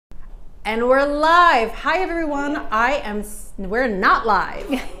And we're live. Hi everyone. We're not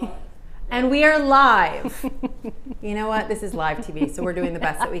live. And we are live. You know what? This is live TV, so we're doing the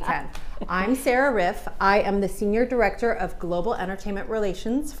best that we can. I'm Sara Riff. I am the Senior Director of Global Entertainment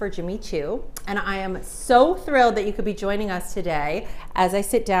Relations for Jimmy Choo. And I am so thrilled that you could be joining us today as I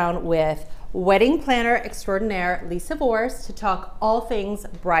sit down with wedding planner extraordinaire Lisa Vorce to talk all things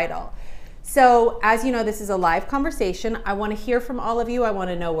bridal. So as you know, this is a live conversation. I want to hear from all of you. I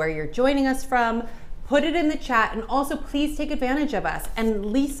want to know where you're joining us from. Put it in the chat, and also please take advantage of us. And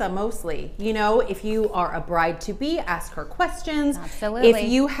Lisa mostly, you know, if you are a bride-to-be, ask her questions. Absolutely. If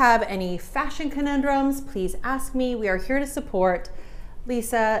you have any fashion conundrums, please ask me. We are here to support.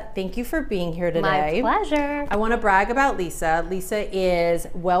 Lisa, thank you for being here today. My pleasure. I want to brag about Lisa. Lisa is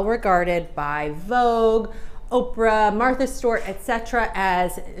well regarded by Vogue, Oprah, Martha Stewart, etc.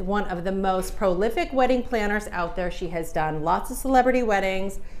 as one of the most prolific wedding planners out there. She has done lots of celebrity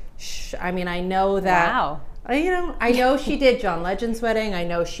weddings. I mean, I know that. Wow. I know she did John Legend's wedding. I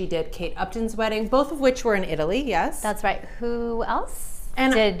know she did Kate Upton's wedding, both of which were in Italy. Yes, That's right. Who else?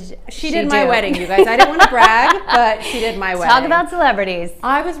 And she did my wedding, you guys. I didn't want to brag, but she did my wedding. Talk about celebrities.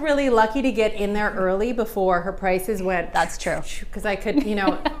 I was really lucky to get in there early before her prices went. That's true. Because I could, you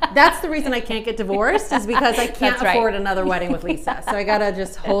know, that's the reason I can't get divorced, is because I can't afford another wedding with Lisa. So I got to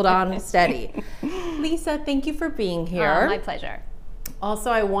just hold on steady. Lisa, thank you for being here. My pleasure. Also,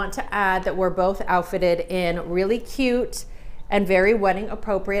 I want to add that we're both outfitted in really cute and very wedding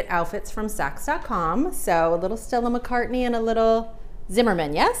appropriate outfits from Saks.com. So a little Stella McCartney and a little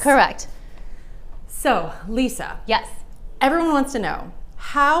Zimmerman, yes? Correct. So, Lisa. Yes. Everyone wants to know,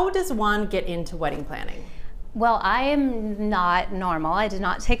 how does one get into wedding planning? Well, I am not normal. I did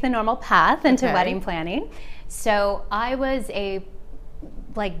not take the normal path into wedding planning. So I was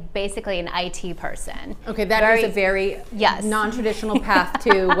basically an IT person. Okay, that is a very non-traditional path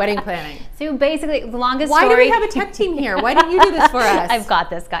to wedding planning. So basically, the longest story. Why do we have a tech team here? Why didn't you do this for us? I've got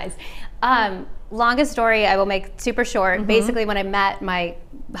this, guys. Longest story, I will make super short. Basically, when I met my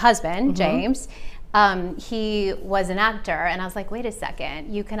husband, James, he was an actor, and I was like, wait a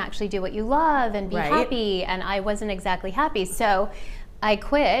second, you can actually do what you love and be happy, and I wasn't exactly happy. So I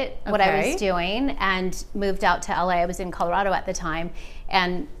quit what I was doing and moved out to LA. I was in Colorado at the time,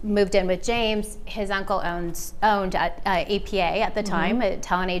 and moved in with James. His uncle owned APA at the time, a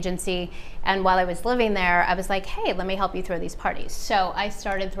talent agency, and while I was living there, I was like, hey, let me help you throw these parties. So I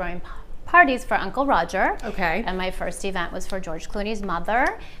started throwing parties for Uncle Roger. Okay. And my first event was for George Clooney's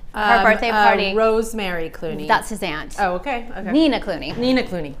mother. Her birthday party. Rosemary Clooney. That's his aunt. Oh, okay. Nina Clooney. Nina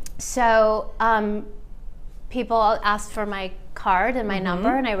Clooney. So people asked for my card and my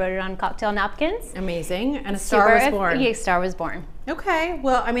number, and I wrote it on cocktail napkins. Amazing. And a star was born. Yeah, a star was born. Okay.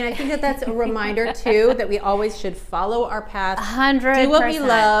 Well, I mean, I think that that's a reminder too that we always should follow our path. 100%. Do what we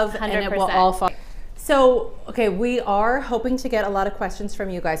love, 100%. and it will all fall. So, okay, we are hoping to get a lot of questions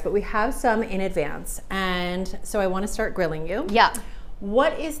from you guys, but we have some in advance. And so I want to start grilling you. Yeah.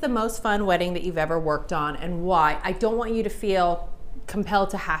 What is the most fun wedding that you've ever worked on, and why? I don't want you to feel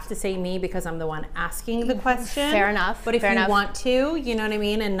compelled to have to say me because I'm the one asking the question. Fair enough. But if you want to, you know what I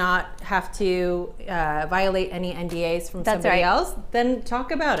mean, and not have to violate any NDAs from somebody else, then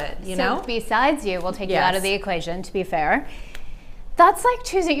talk about it, you know? Besides you, we'll take you out of the equation, to be fair. That's like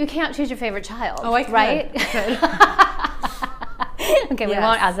choosing, you can't choose your favorite child. Oh, I could. Right? Okay, we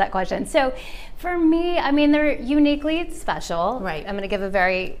won't ask that question. So for me, I mean, they're uniquely special. Right. I'm going to give a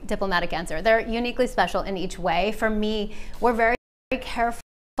very diplomatic answer. They're uniquely special in each way. For me, we're very careful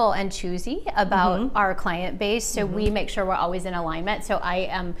and choosy about our client base, so we make sure we're always in alignment. So I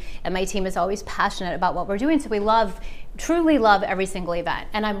am, and my team is always passionate about what we're doing, so we truly love every single event.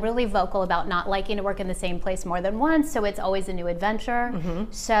 And I'm really vocal about not liking to work in the same place more than once, so it's always a new adventure.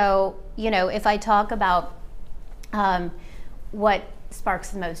 So, you know, if I talk about what sparks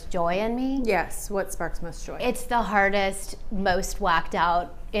the most joy in me. Yes, what sparks most joy? It's the hardest, most whacked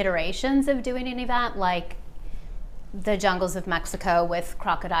out iterations of doing an event, like the jungles of Mexico with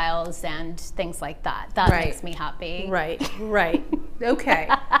crocodiles and things like that. That makes me happy. Right. Okay.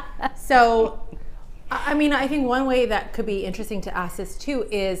 So, I mean, I think one way that could be interesting to ask this too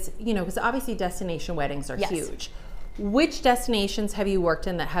is, you know, because obviously destination weddings are huge. Which destinations have you worked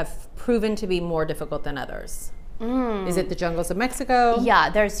in that have proven to be more difficult than others? Is it the jungles of Mexico? Yeah,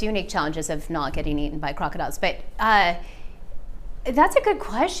 there's unique challenges of not getting eaten by crocodiles, but that's a good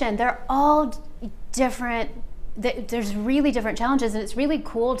question. They're all different. There's really different challenges, and it's really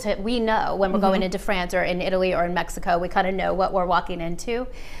cool we know when we're going into France or in Italy or in Mexico, we kind of know what we're walking into.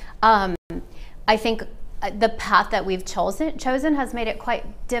 I think the path that we've chosen has made it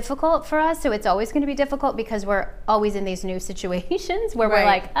quite difficult for us. So it's always going to be difficult because we're always in these new situations where we're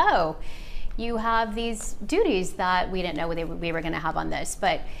like, oh, you have these duties that we didn't know we were going to have on this.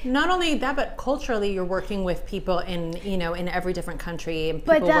 But not only that, but culturally, you're working with people in, you know, in every different country. And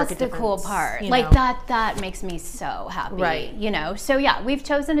but that's the cool part. Like that makes me so happy. Right. You know, so yeah, we've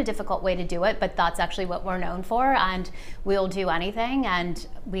chosen a difficult way to do it, but that's actually what we're known for, and we'll do anything, and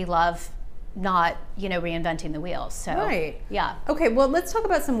we love not, you know, reinventing the wheel. So yeah. Okay, well, let's talk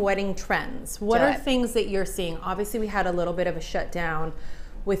about some wedding trends. What are things that you're seeing? Obviously, we had a little bit of a shutdown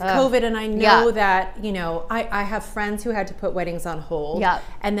with COVID, and I know that, you know, I have friends who had to put weddings on hold. Yeah.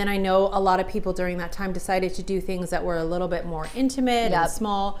 And then I know a lot of people during that time decided to do things that were a little bit more intimate and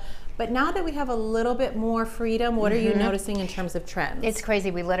small. But now that we have a little bit more freedom, what are you noticing in terms of trends? It's crazy.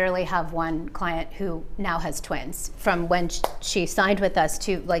 We literally have one client who now has twins from when she signed with us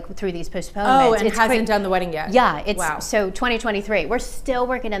to like through these postponements. Oh, and hasn't done the wedding yet. Yeah, it's so 2023. We're still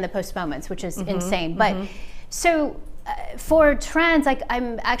working in the postponements, which is insane. But so for trends, like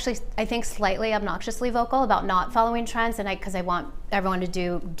I'm actually, I think, slightly obnoxiously vocal about not following trends, and because I want everyone to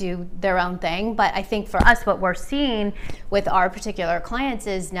do their own thing. But I think for us, what we're seeing with our particular clients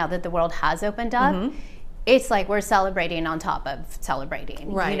is now that the world has opened up, it's like we're celebrating on top of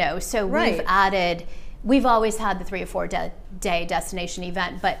celebrating, you know. So we've always had the 3 or 4 day destination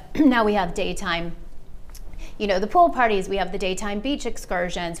event, but now we have daytime, you know, the pool parties, we have the daytime beach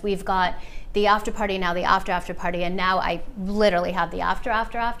excursions, we've got the after party now, the after party, and now I literally have the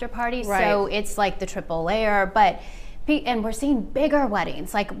after party. So it's like the triple layer, and we're seeing bigger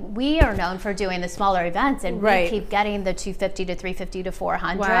weddings. Like we are known for doing the smaller events, and we keep getting the 250 to 350 to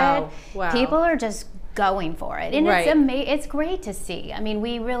 400. Wow. People are just going for it, and it's great to see. I mean,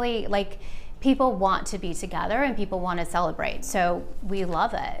 we really people want to be together and people want to celebrate, so we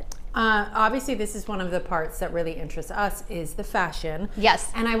love it. Obviously, this is one of the parts that really interests us is the fashion.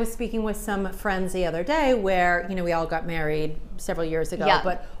 Yes. And I was speaking with some friends the other day where, you know, we all got married several years ago,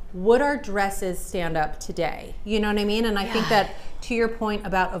 but would our dresses stand up today? You know what I mean? And I think that to your point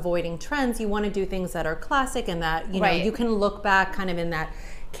about avoiding trends, you want to do things that are classic and that, you know, you can look back kind of in that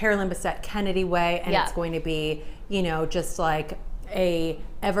Carolyn Bessette Kennedy way, and it's going to be, you know, just like a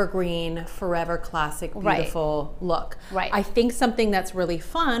evergreen, forever classic, beautiful look. I think something that's really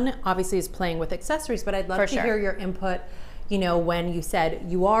fun, obviously, is playing with accessories, but I'd love to hear your input, you know, when you said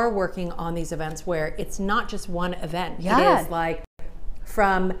you are working on these events where it's not just one event. It is like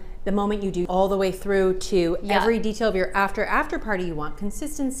from the moment you do all the way through to every detail of your after party. You want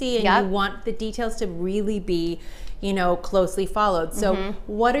consistency, and you want the details to really be, you know, closely followed. So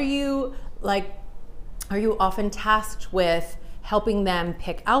what are you like, are you often tasked with helping them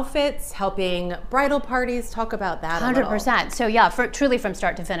pick outfits, helping bridal parties? Talk about that 100%. So yeah, truly from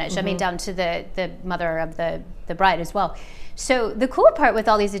start to finish. I mean, down to the mother of the bride as well. So the cool part with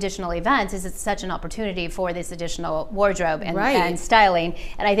all these additional events is it's such an opportunity for this additional wardrobe and styling.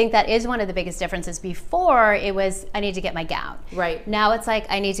 And I think that is one of the biggest differences. Before, it was, I need to get my gown. Now it's like,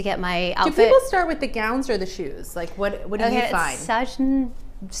 I need to get my outfit. Do people start with the gowns or the shoes? Like what do you find?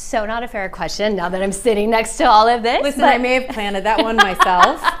 It's so not a fair question now that I'm sitting next to all of this. Listen, I may have planted that one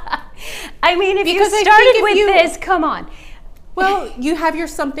myself. I mean, if you started with this, come on. Well, you have your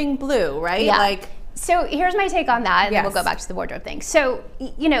something blue, right? Yeah. So here's my take on that, and then we'll go back to the wardrobe thing. So,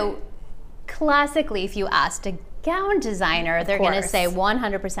 you know, classically, if you asked a gown designer, they're going to say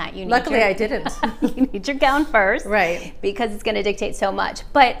 100% you need Luckily, I didn't. You need your gown first. Because it's going to dictate so much.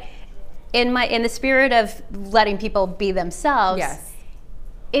 But in the spirit of letting people be themselves,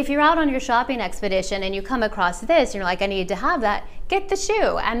 if you're out on your shopping expedition and you come across this, and you're like, I need to have that, get the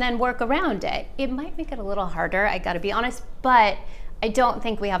shoe and then work around it. It might make it a little harder, I gotta be honest, but I don't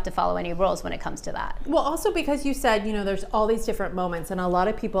think we have to follow any rules when it comes to that. Well, also because you said, you know, there's all these different moments, and a lot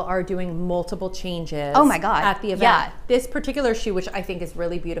of people are doing multiple changes. Oh my God. At the event. This particular shoe, which I think is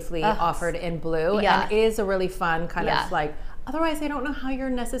really beautifully offered in blue, and is a really fun kind of like, otherwise I don't know how you're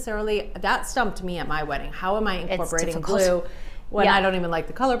necessarily, that stumped me at my wedding. How am I incorporating blue when I don't even like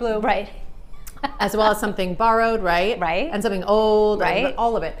the color blue? As well as something borrowed, and something old, and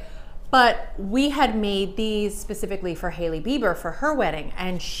all of it. But we had made these specifically for Hailey Bieber for her wedding,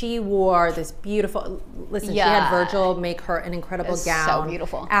 and she wore this beautiful, she had Virgil make her an incredible gown. So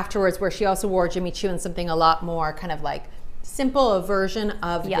beautiful. Afterwards, where she also wore Jimmy Choo in something a lot more kind of like simple, a version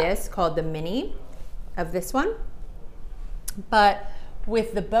of this called the mini of this one. But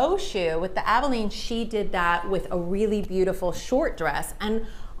with the bow shoe, with the Aveline, she did that with a really beautiful short dress. And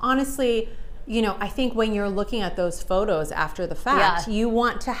honestly, you know, I think when you're looking at those photos after the fact, Yeah. you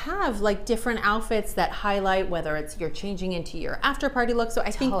want to have like different outfits that highlight whether it's you're changing into your after party look. So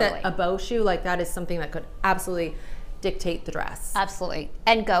I think that a bow shoe like that is something that could absolutely dictate the dress. Absolutely.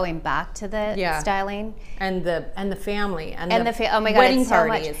 And going back to the styling and the family and oh my God, wedding it's so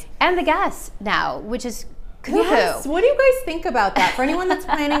parties much. And the guests now, which is cuckoo. Yes. What do you guys think about that? For anyone that's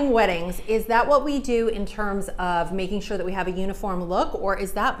planning weddings, is that what we do in terms of making sure that we have a uniform look, or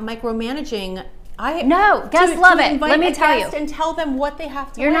is that micromanaging? No, guests love it. Let me tell you. And tell them what they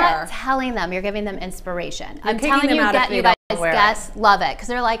have to wear. You're not telling them, you're giving them inspiration. I'm telling you, you guys, guests love it because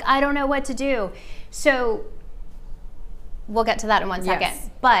they're like, I don't know what to do. So we'll get to that in one second. Yes.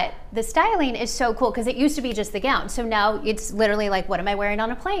 But the styling is so cool because it used to be just the gown. So now it's literally like, what am I wearing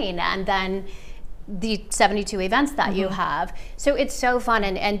on a plane? And then the 72 events that you have. So it's so fun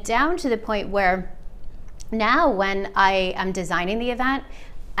and down to the point where now when I am designing the event,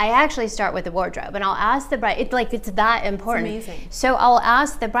 I actually start with the wardrobe and I'll ask the bride, it's that important. It's amazing. So I'll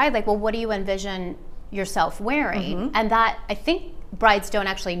ask the bride, like, well, what do you envision yourself wearing? And that, I think brides don't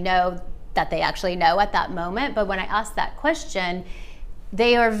actually know that they actually know at that moment. But when I ask that question,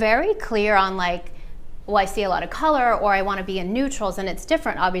 they are very clear on like, well, I see a lot of color, or I want to be in neutrals, and it's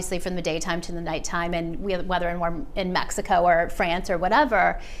different obviously from the daytime to the nighttime, and whether we're in Mexico or France or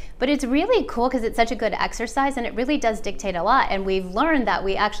whatever. But it's really cool because it's such a good exercise, and it really does dictate a lot. And we've learned that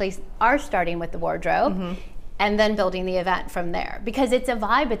we actually are starting with the wardrobe and then building the event from there, because it's a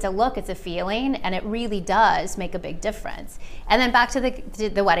vibe, it's a look, it's a feeling, and it really does make a big difference. And then back to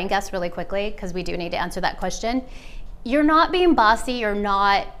the wedding guests really quickly, because we do need to answer that question. You're not being bossy, you're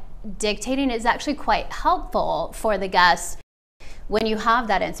not dictating. Is actually quite helpful for the guests when you have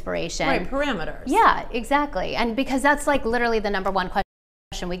that inspiration. Right, parameters. Yeah, exactly. And because that's like literally the number one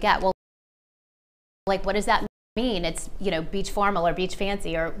question we get. Well, like, what does that mean? It's, you know, beach formal or beach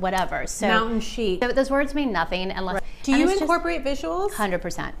fancy or whatever. So mountain chic. So those words mean nothing unless. Right. Do you incorporate visuals?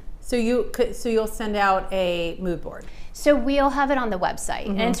 100%. So you'll send out a mood board. So we'll have it on the website,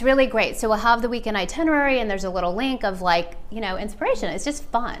 and it's really great. So we'll have the weekend itinerary, and there's a little link of like, you know, inspiration. It's just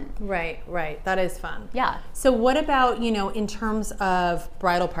fun. Right, right. That is fun. Yeah. So what about, you know, in terms of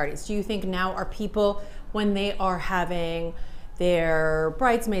bridal parties? Do you think now are people, when they are having their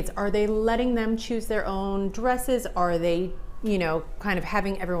bridesmaids, are they letting them choose their own dresses? Are they, you know, kind of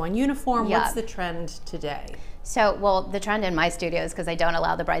having everyone uniform? Yeah. What's the trend today? So, well, the trend in my studios, because I don't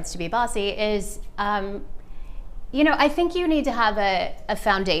allow the brides to be bossy, is, you know, I think you need to have a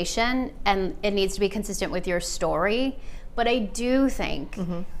foundation, and it needs to be consistent with your story. But I do think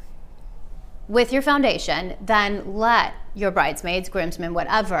with your foundation, then let your bridesmaids, groomsmen,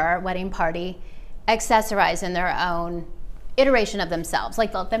 whatever, wedding party, accessorize in their own iteration of themselves.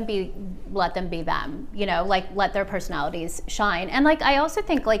 Like, let them be them, you know, like let their personalities shine. And like, I also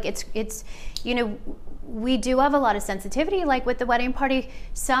think like it's, you know, we do have a lot of sensitivity, like with the wedding party.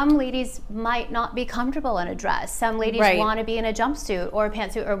 Some ladies might not be comfortable in a dress. Some ladies want to be in a jumpsuit or a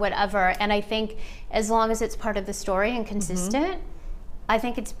pantsuit or whatever. And I think as long as it's part of the story and consistent, I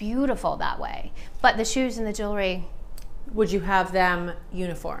think it's beautiful that way. But the shoes and the jewelry. Would you have them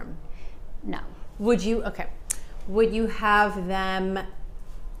uniform? No. Would you, okay. Would you have them,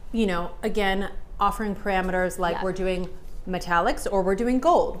 you know, again, offering parameters like we're doing metallics, or we're doing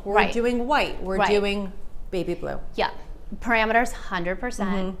gold, we're doing white, we're doing baby blue. Yeah. Parameters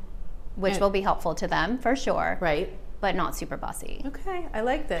 100%, which will be helpful to them for sure. Right. But not super bossy. Okay, I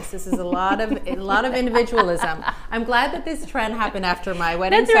like this. This is a lot of individualism. I'm glad that this trend happened after my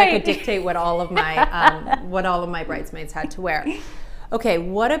wedding, so I could dictate what all of my bridesmaids had to wear. Okay,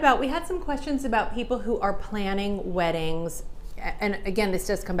 what about, we had some questions about people who are planning weddings, and again, this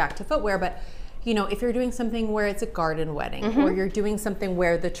does come back to footwear, but you know, if you're doing something where it's a garden wedding, or you're doing something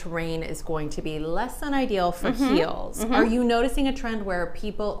where the terrain is going to be less than ideal for heels, are you noticing a trend where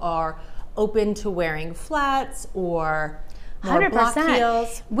people are open to wearing flats or more 100%. Block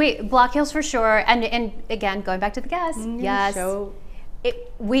heels? Block heels for sure, and again, going back to the guests, yes.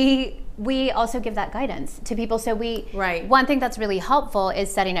 We also give that guidance to people. So one thing that's really helpful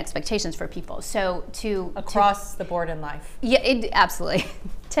is setting expectations for people. So across the board in life. Yeah, absolutely.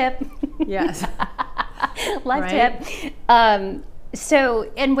 Tip. Yes. Life tip.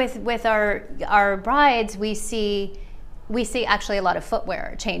 So, and with our brides, we see actually a lot of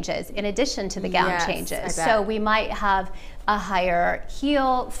footwear changes in addition to the gown changes. So we might have a higher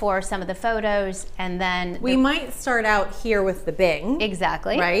heel for some of the photos, and then we might start out here with the Bing.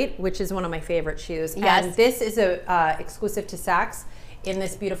 Exactly. Right, which is one of my favorite shoes. Yes. And this is a exclusive to Saks in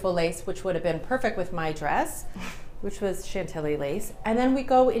this beautiful lace, which would have been perfect with my dress. which was Chantilly lace. And then we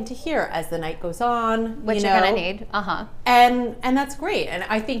go into here as the night goes on. Which you're gonna need, And that's great. And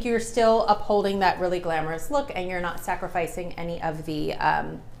I think you're still upholding that really glamorous look, and you're not sacrificing any of the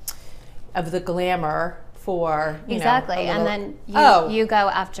glamour for, you exactly. know, And then you go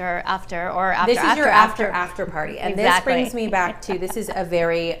after This is your after party. And exactly. this brings me back to, this is a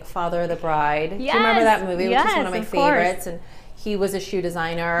very Father of the Bride. Yes. Do you remember that movie, which is Yes, one of my favorites? And he was a shoe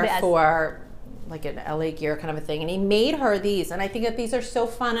designer for like an LA Gear kind of a thing, and he made her these, and I think that these are so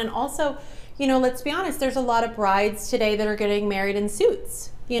fun. And also, you know, let's be honest, there's a lot of brides today that are getting married in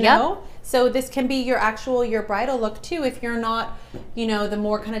suits, you know? So this can be your bridal look too, if you're not, you know, the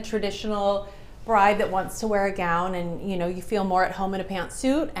more kind of traditional bride that wants to wear a gown, and, you know, you feel more at home in a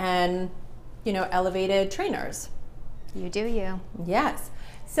pantsuit and, you know, elevated trainers. You do you. Yes.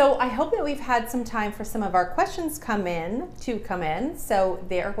 So I hope that we've had some time for some of our questions to come in. So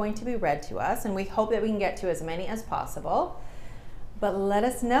they are going to be read to us, and we hope that we can get to as many as possible. But let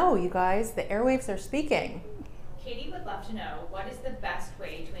us know, you guys, the airwaves are speaking. Katie would love to know, what is the best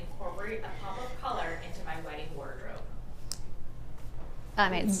way to incorporate a pop of color into my wedding wardrobe? I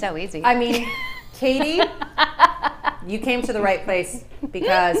mean, it's so easy. I mean, Katie, you came to the right place,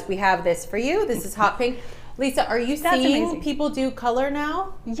 because we have this for you. This is hot pink. Lisa, are you seeing people do color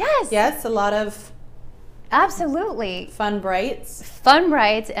now? Yes. Yes, a lot of absolutely fun brights. Fun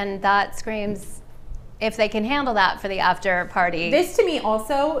brights, and that screams if they can handle that for the after party. This to me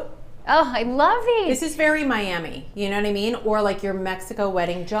also, oh, I love these. This is very Miami, you know what I mean? Or like your Mexico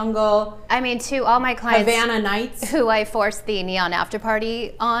wedding jungle. I mean, to all my clients, Havana Nights, who I forced the neon after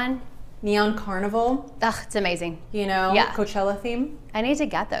party on. Neon Carnival. Ugh, it's amazing. You know, Coachella theme. I need to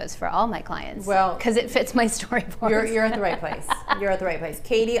get those for all my clients. Well, because it fits my storyboard. You're at the right place. You're at the right place.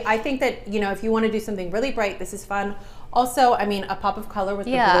 Katie, I think that, you know, if you want to do something really bright, this is fun. Also, I mean, a pop of color with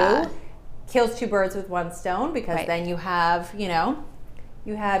the blue kills two birds with one stone, because then you have, you know,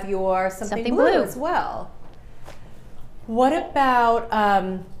 you have your something blue as well. What about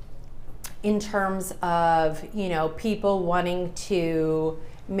in terms of, you know, people wanting to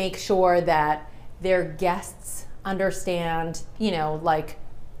make sure that their guests understand, you know, like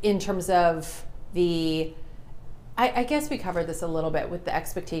in terms of the, I guess we covered this a little bit with the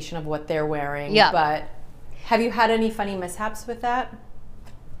expectation of what they're wearing, but have you had any funny mishaps with that?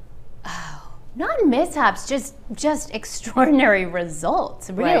 Oh, not mishaps, just extraordinary results,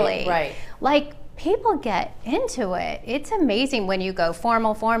 really. Right. Like, people get into it. It's amazing when you go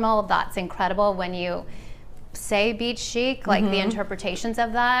formal, that's incredible. When you say beach chic, like the interpretations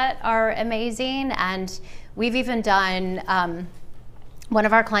of that are amazing. And we've even done, one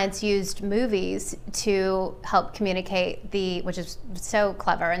of our clients used movies to help communicate which is so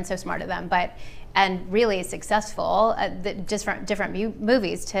clever and so smart of them, and really successful, different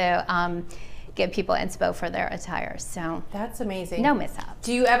movies to give people inspo for their attire. So that's amazing. No mishap.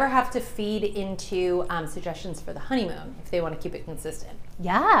 Do you ever have to feed into suggestions for the honeymoon if they want to keep it consistent?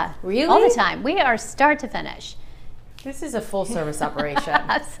 Yeah. Really? All the time. We are start to finish. This is a full service operation.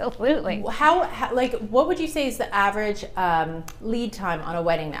 Absolutely. How, like, what would you say is the average lead time on a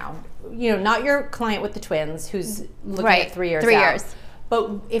wedding now? You know, not your client with the twins who's looking at 3 years out. 3 years.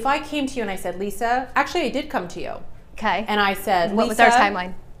 But if I came to you and I said, Lisa, actually I did come to you. Okay. And I said, what was our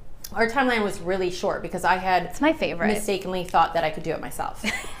timeline? Our timeline was really short, because I had it's my favorite. Mistakenly thought that I could do it myself.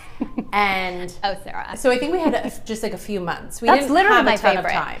 And oh, Sarah. So I think we had just like a few months. That's didn't literally have my a ton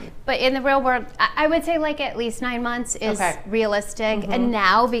favorite. Of time. But in the real world, I would say like at least 9 months is realistic. And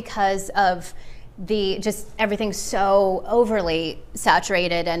now, because of just everything's so overly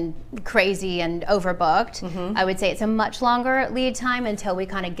saturated and crazy and overbooked, I would say it's a much longer lead time until we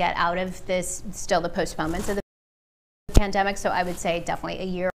kind of get out of this, still the postponements of the pandemic. So I would say definitely a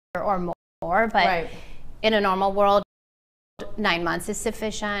year or more, but in a normal world, 9 months is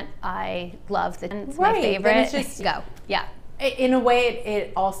sufficient. I love it's my favorite. It's just go. Yeah. In a way,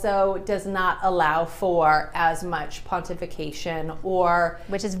 it also does not allow for as much pontification or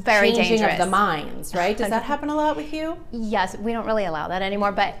which is very changing dangerous of the minds, right? Does that happen a lot with you? Yes, we don't really allow that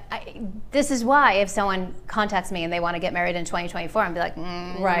anymore. But this is why if someone contacts me and they want to get married in 2024, I'd be like,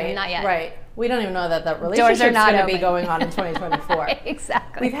 not yet. Right. We don't even know that relationship's going to be going on in 2024.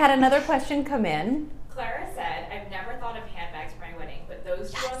 Exactly. We've had another question come in. Clara said, I've never thought of handbags for my wedding, but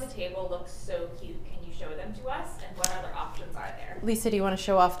those two on the table look so cute. Can you show them to us? And what other options are there? Lisa, do you want to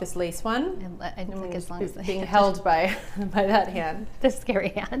show off this lace one? I think as long as being held by that hand. The scary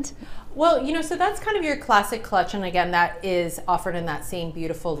hand. Well, you know, so that's kind of your classic clutch, and again, that is offered in that same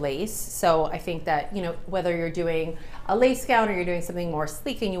beautiful lace. So I think that, you know, whether you're doing a lace gown or you're doing something more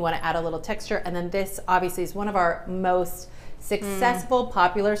sleek and you want to add a little texture, and then this obviously is one of our most successful,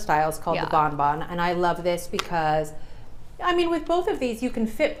 popular styles called the bonbon. And I love this because, I mean, with both of these, you can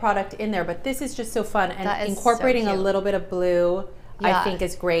fit product in there, but this is just so fun. And incorporating a little bit of blue, I think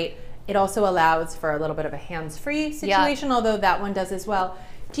is great. It also allows for a little bit of a hands-free situation, although that one does as well.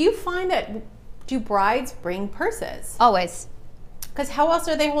 Do you find that, do brides bring purses? Always. Because how else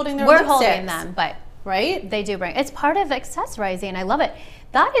are they holding their We're lipsticks? holding them, but right? They do bring. It's part of accessorizing. I love it.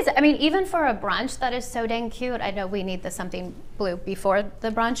 That is, I mean, even for a brunch, that is so dang cute. I know we need something blue before the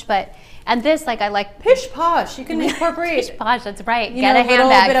brunch, but, and this, like, I like. Pish posh. You can incorporate. Pish posh, that's right. You Get know, a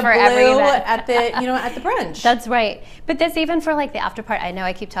handbag for every event. at the, you know, at the brunch. That's right. But this, even for like the after party, I know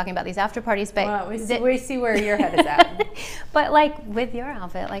I keep talking about these after parties, but. Well, we see where your head is at. But like with your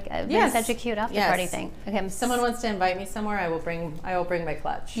outfit, like it's such a cute after party thing. Okay, if someone wants to invite me somewhere, I will bring my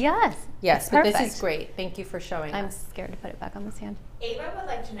clutch. Yes. Yes, but this is great. Thank you for showing I'm us. scared to put it back on the stand. Ava would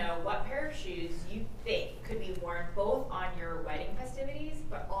like to know what pair of shoes you think could be worn both on your wedding festivities,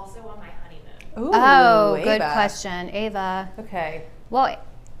 but also on my honeymoon. Ooh, oh, Ava. good question, Ava. Okay. Well,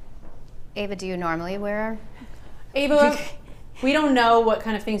 Ava, do you normally wear? Ava, we don't know what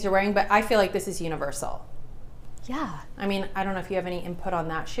kind of things you're wearing, but I feel like this is universal. Yeah. I mean, I don't know if you have any input on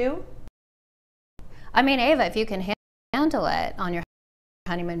that shoe. I mean, Ava, if you can handle it on your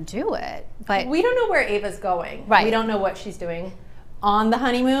honeymoon, do it. But we don't know where Ava's going. Right. We don't know what she's doing on the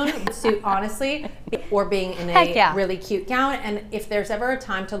honeymoon, suit, honestly, or being in a really cute gown. And if there's ever a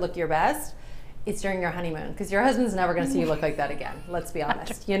time to look your best, it's during your honeymoon, because your husband's never going to see you look like that again. Let's be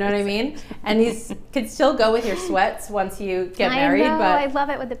honest. You know what I mean? And these could still go with your sweats once you get married. I know. But I love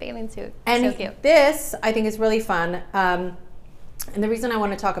it with the bathing suit. And so cute. This, I think, is really fun. And the reason I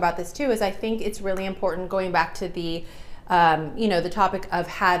want to talk about this too is I think it's really important, going back to the, you know, the topic of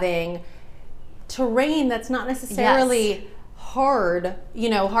having terrain that's not necessarily hard, you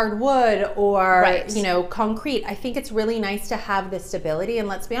know, hardwood or, you know, concrete. I think it's really nice to have the stability. And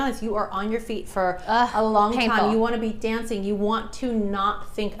let's be honest, you are on your feet for a long time. You want to be dancing. You want to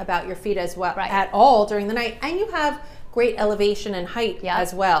not think about your feet as well at all during the night. And you have great elevation and height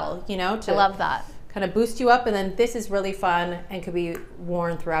as well, you know, to I love that. Kind of boost you up. And then this is really fun and could be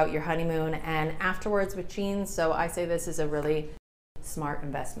worn throughout your honeymoon and afterwards with jeans. So I say this is a really smart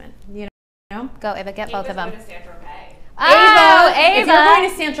investment. You know? Go, Ava, get both of them. Oh, Ava! If you're going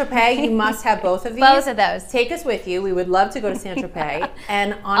to Saint-Tropez, you must have both of these. Both of those. Take us with you. We would love to go to Saint-Tropez.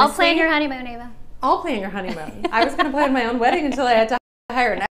 And honestly, I'll plan your honeymoon, Ava. I'll plan your honeymoon. I was going to plan my own wedding until I had to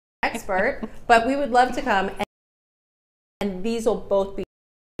hire an expert, but we would love to come. And these will both be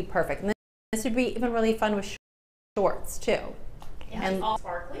perfect. And this would be even really fun with shorts too. Yeah, and all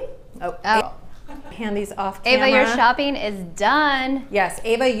sparkly. Oh. Hand these off camera. Ava, your shopping is done. Yes,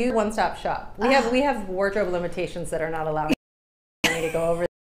 Ava, you one-stop shop. We have wardrobe limitations that are not allowing me to go over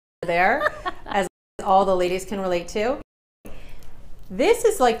there, as all the ladies can relate to. This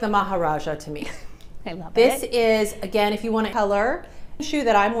is like the Maharaja to me. I love this it. This is, again, if you want a color, shoe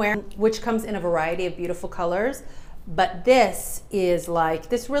that I'm wearing, which comes in a variety of beautiful colors, but this is like,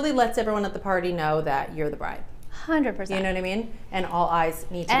 this really lets everyone at the party know that you're the bride. 100%. You know what I mean? And all eyes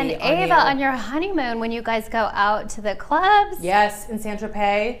need to be on you. And Ava, you. On your honeymoon, when you guys go out to the clubs. Yes, in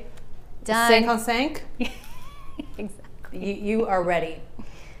Saint-Tropez. Done. 5 on 5. Exactly. You are ready.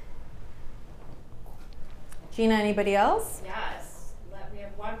 Gina, anybody else? Yes. We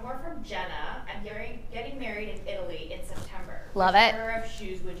have one more from Jenna. I'm getting married in Italy in September. Love Which it. pair of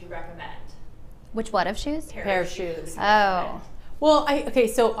shoes would you recommend? Which what of shoes? Pair of shoes. Oh. Well, okay,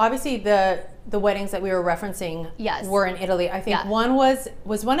 so obviously the weddings that we were referencing were in Italy. I think one was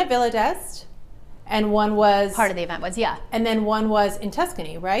one at Villa d'Este, and one was part of the event was and then one was in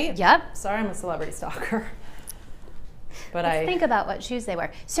Tuscany, right? Yep. Sorry, I'm a celebrity stalker. But Let's think about what shoes they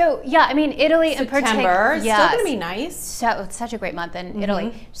wear. So yeah, I mean Italy in particular. September, still gonna be nice. So it's such a great month in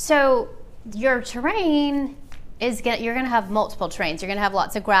Italy. So your terrain is you're gonna have multiple terrains. You're gonna have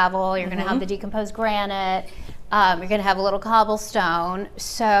lots of gravel. You're gonna have the decomposed granite. You're going to have a little cobblestone.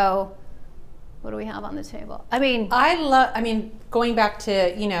 So what do we have on the table? I mean, going back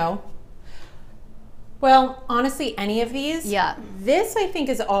to, you know, well, honestly, any of these. Yeah. This, I think,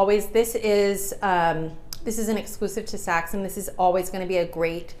 is always, this is an exclusive to Saxon. This is always going to be a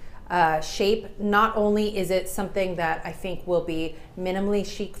great shape. Not only is it something that I think will be minimally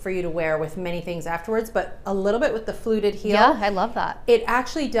chic for you to wear with many things afterwards, but a little bit with the fluted heel. Yeah, I love that. It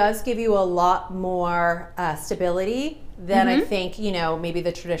actually does give you a lot more stability than I think, you know, maybe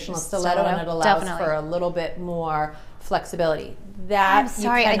the traditional stiletto, and it allows for a little bit more flexibility. That I'm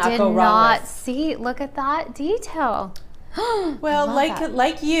sorry, I did not see. Look at that detail. Well,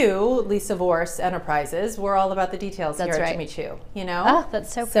 like you, Lisa Vorce Enterprises, we're all about the details here at Jimmy Choo. You know, oh,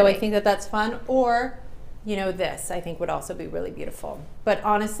 that's so pretty. So I think that that's fun. Or you know, this I think would also be really beautiful. But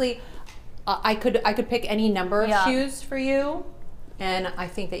honestly, I could pick any number of shoes for you, and I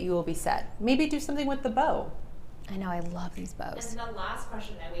think that you will be set. Maybe do something with the bow. I know, I love these bows. And the last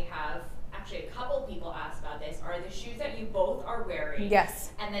question that we have, actually a couple people asked about this, are the shoes that you both are wearing.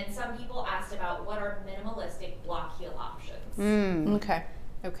 Yes. And then some people asked about what are minimalistic block heel options. Okay.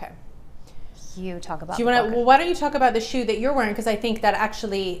 Okay. You talk about. Do you want to? Well, why don't you talk about the shoe that you're wearing? Because I think that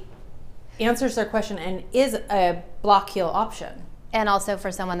actually answers their question and is a block heel option. And also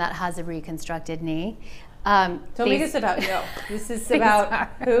for someone that has a reconstructed knee. Don't make this about you. This is about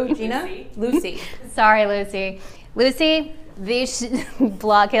who? Gina? Lucy. Sorry, Lucy. Lucy, these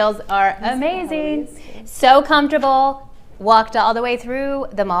block heels are amazing. So comfortable. Walked all the way through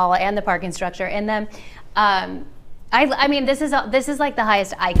the mall and the parking structure in them. I mean, this is like the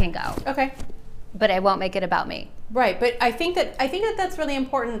highest I can go. Okay. But I won't make it about me. Right, but I think that that's really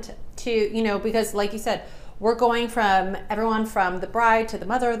important to, you know, because like you said, we're going from everyone from the bride to the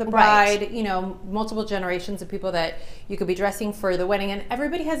mother of the bride, you know, multiple generations of people that you could be dressing for the wedding, and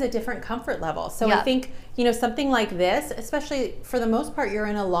everybody has a different comfort level. So I think, you know, something like this, especially for the most part, you're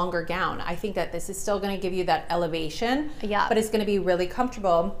in a longer gown. I think that this is still going to give you that elevation, but it's going to be really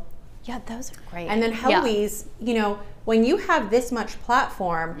comfortable. Yeah, those are great. And then Heloise, you know, when you have this much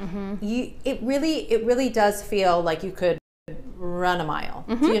platform, it really does feel like you could run a mile.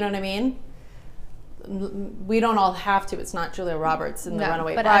 Do you know what I mean? We don't all have to. It's not Julia Roberts in the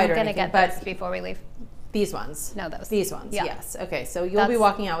Runaway Bride or anything. But I'm going to get this before we leave. These ones. No, those. These ones, yes. Okay, so you'll be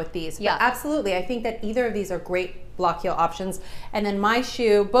walking out with these. But absolutely, I think that either of these are great block heel options. And then my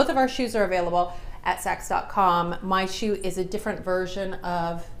shoe, both of our shoes are available at Saks.com. My shoe is a different version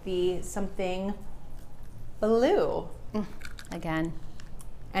of the something blue. Again.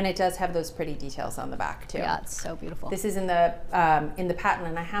 And it does have those pretty details on the back too. Yeah, it's so beautiful. This is in the patent,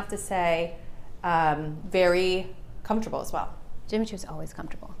 and I have to say, very comfortable as well. Jimmy Choo is always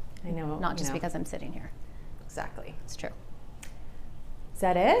comfortable. I know. Not just because I'm sitting here. Exactly. It's true. Is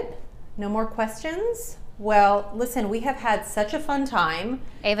that it? No more questions? Well, listen, we have had such a fun time.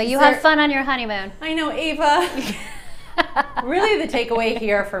 Ava, you have fun on your honeymoon. I know, Ava. Really, the takeaway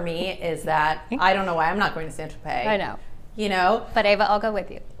here for me is that I don't know why I'm not going to Saint-Tropez. I know. You know? But Ava, I'll go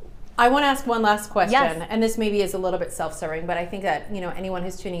with you. I want to ask one last question, and this maybe is a little bit self-serving, but I think that, you know, anyone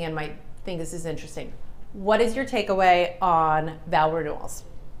who's tuning in might think this is interesting. What is your takeaway on vow renewals?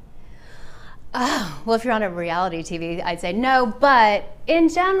 Well, if you're on a reality TV, I'd say no, but in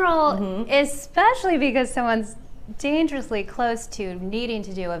general, especially because someone's dangerously close to needing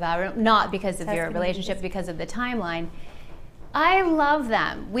to do a vow, not because of your relationship, because of the timeline, I love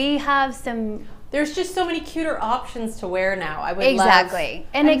them. We have some... There's just so many cuter options to wear now. I would Exactly.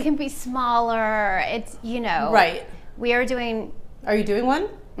 And it can be smaller. It's, you know. Right. We are doing... Are you doing one?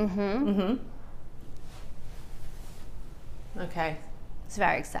 Okay. It's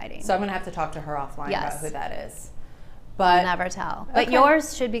very exciting. So I'm going to have to talk to her offline about who that is. But I'll never tell. But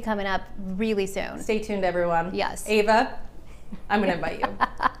yours should be coming up really soon. Stay tuned, everyone. Yes. Ava, I'm going to invite you.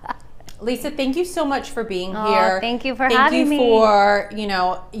 Lisa, thank you so much for being here. Thank you for having me. Thank you for, you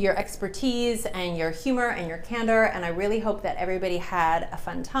know, your expertise and your humor and your candor. And I really hope that everybody had a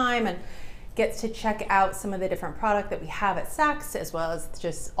fun time and gets to check out some of the different product that we have at Saks, as well as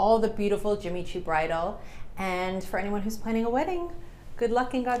just all the beautiful Jimmy Choo bridal. And for anyone who's planning a wedding, good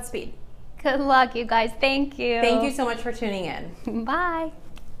luck and Godspeed. Good luck, you guys. Thank you. Thank you so much for tuning in. Bye.